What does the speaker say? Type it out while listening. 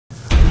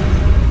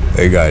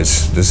Hey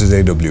guys, this is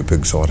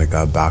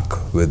AW.Pixotica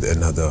back with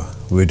another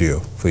video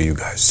for you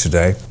guys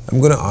today.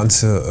 I'm going to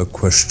answer a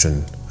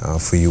question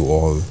for you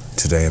all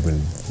today. I've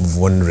been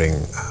wondering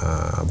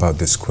about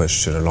this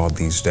question a lot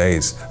these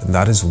days, and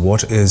that is,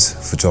 what is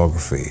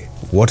photography?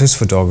 What is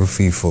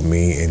photography for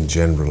me in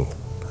general?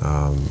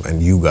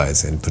 And you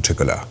guys in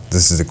particular?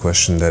 This is the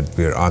question that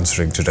we're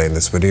answering today in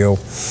this video.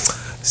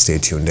 Stay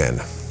tuned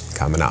in.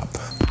 Coming up.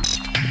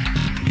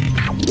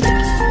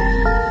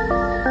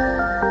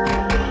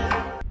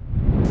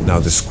 Now,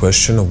 this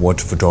question of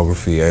what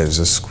photography is,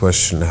 this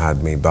question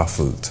had me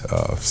baffled.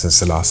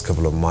 Since the last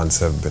couple of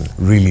months, I've been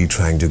really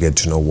trying to get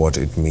to know what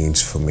it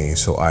means for me.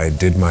 So I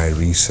did my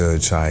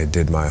research, I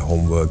did my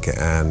homework,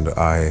 and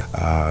I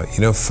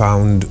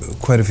found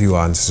quite a few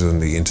answers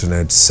on the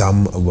internet.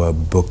 Some were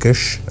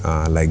bookish,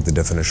 like the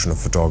definition of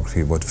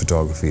photography, what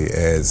photography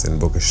is in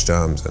bookish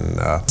terms,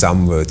 and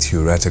some were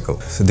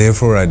theoretical. So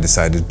therefore, I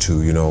decided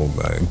to,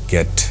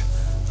 get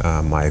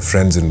my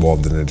friends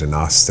involved in it and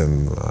ask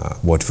them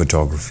what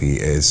photography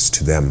is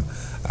to them.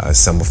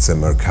 Some of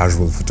them are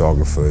casual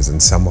photographers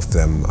and some of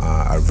them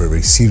are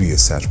very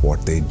serious at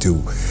what they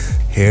do.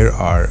 Here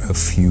are a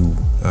few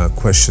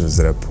questions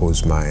that I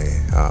posed my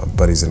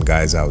buddies and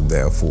guys out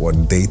there for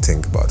what they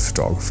think about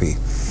photography.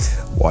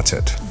 Watch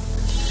it.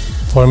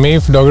 For me,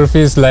 photography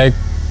is like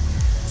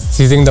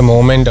seizing the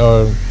moment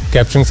or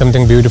capturing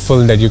something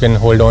beautiful that you can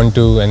hold on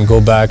to and go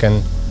back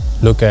and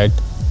look at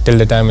till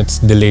the time it's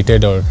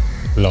deleted or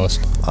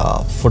lost.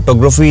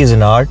 Photography is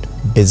an art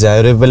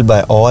desirable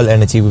by all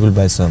and achievable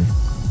by some.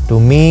 To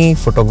me,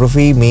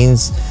 photography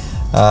means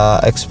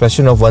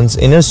expression of one's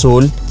inner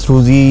soul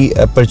through the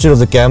aperture of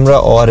the camera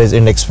or his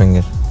index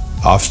finger.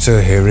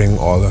 After hearing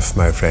all of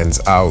my friends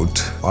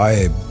out,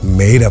 I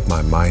made up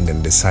my mind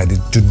and decided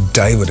to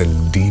dive a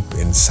little deep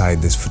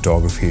inside this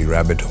photography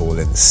rabbit hole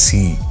and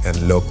see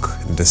and look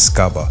and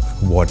discover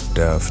what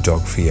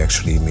photography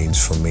actually means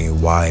for me,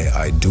 why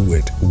I do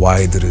it,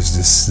 why there is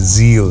this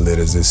zeal, there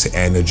is this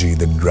energy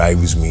that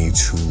drives me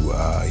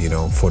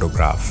to,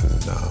 photograph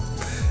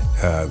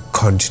and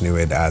continue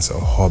it as a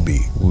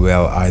hobby.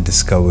 Well, I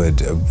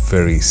discovered a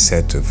very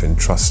set of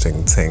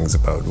interesting things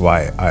about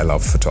why I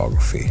love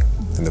photography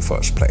in the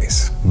first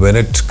place. When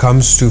it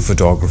comes to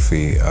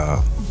photography,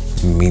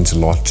 it means a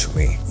lot to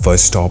me.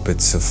 First off,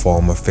 it's a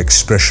form of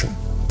expression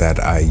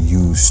that I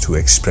use to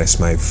express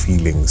my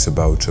feelings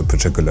about a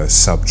particular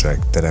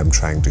subject that I'm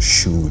trying to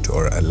shoot,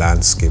 or a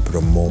landscape, or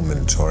a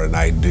moment, or an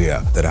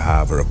idea that I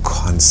have, or a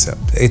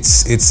concept.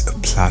 It's a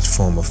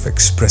platform of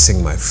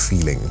expressing my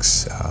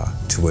feelings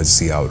towards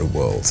the outer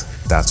world.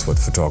 That's what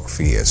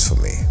photography is for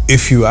me.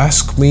 If you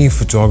ask me,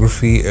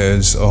 photography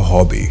is a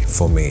hobby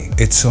for me.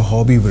 It's a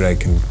hobby where I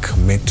can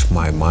commit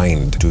my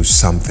mind to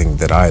something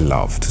that I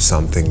love, to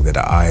something that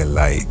I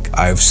like.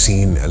 I've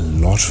seen a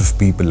lot of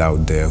people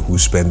out there who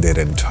spend their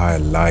entire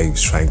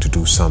lives trying to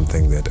do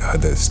something that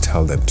others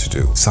tell them to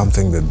do,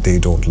 something that they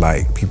don't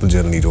like. People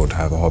generally don't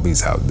have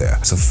hobbies out there.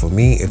 So for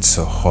me, it's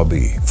a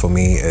hobby. For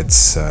me,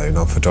 it's,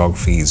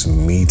 photography is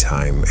me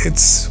time.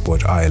 It's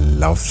what I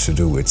love to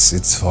do.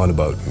 It's all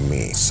about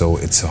me. So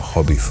it's a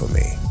hobby for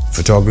me.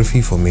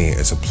 Photography for me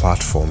is a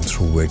platform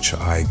through which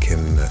I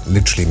can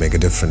literally make a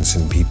difference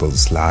in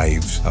people's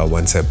lives.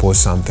 Once I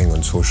post something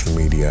on social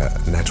media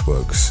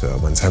networks,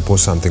 once I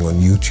post something on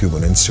YouTube,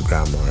 on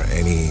Instagram, or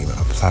any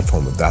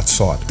platform of that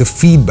sort, the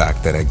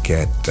feedback that I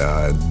get,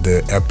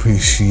 the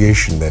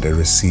appreciation that I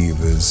receive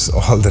is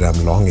all that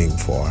I'm longing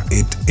for.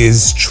 It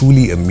is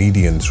truly a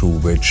medium through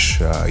which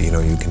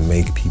you can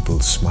make people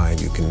smile,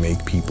 you can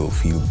make people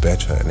feel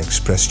better and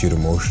express your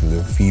emotions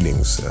and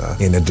feelings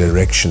in a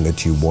direction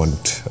that you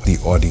want the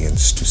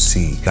audience to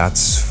see.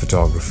 That's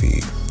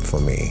photography for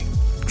me.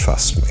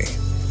 Trust me.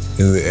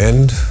 In the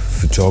end,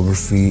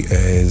 photography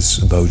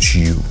is about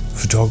you.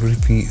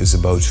 Photography is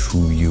about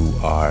who you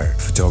are.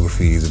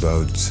 Photography is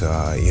about,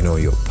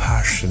 your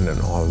passion and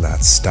all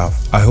that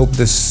stuff. I hope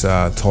this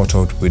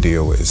thought-out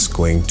video is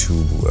going to,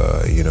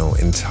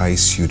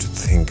 entice you to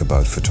think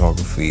about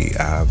photography,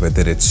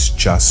 whether it's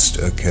just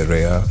a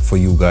career for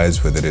you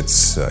guys, whether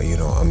it's,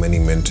 a mini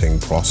minting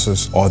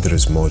process, or there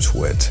is more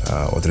to it,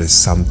 or there is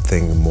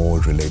something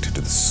more related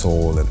to the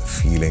soul and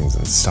feelings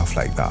and stuff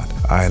like that.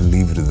 I'll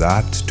leave it at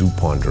that. Do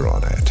ponder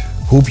on it.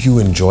 Hope you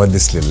enjoyed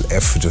this little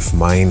effort of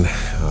mine.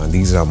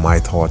 These are my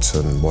thoughts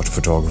on what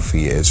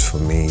photography is for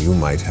me. You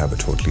might have a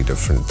totally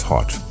different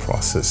thought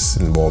process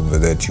involved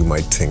with it. You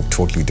might think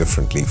totally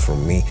differently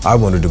from me. I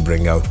wanted to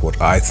bring out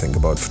what I think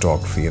about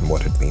photography and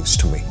what it means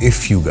to me.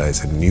 If you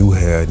guys are new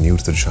here, new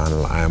to the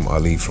channel, I am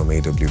Ali from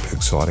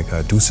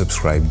AW.Pixotica. Do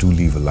subscribe, do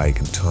leave a like,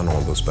 and turn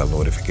on those bell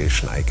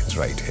notification icons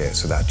right here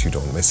so that you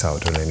don't miss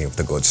out on any of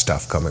the good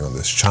stuff coming on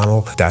this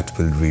channel. That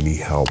will really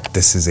help.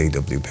 This is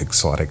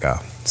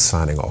AW.Pixotica.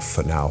 Signing off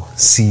for now.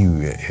 See you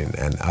in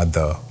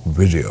another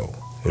video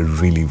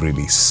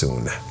really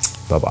soon.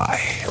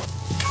 Bye-bye.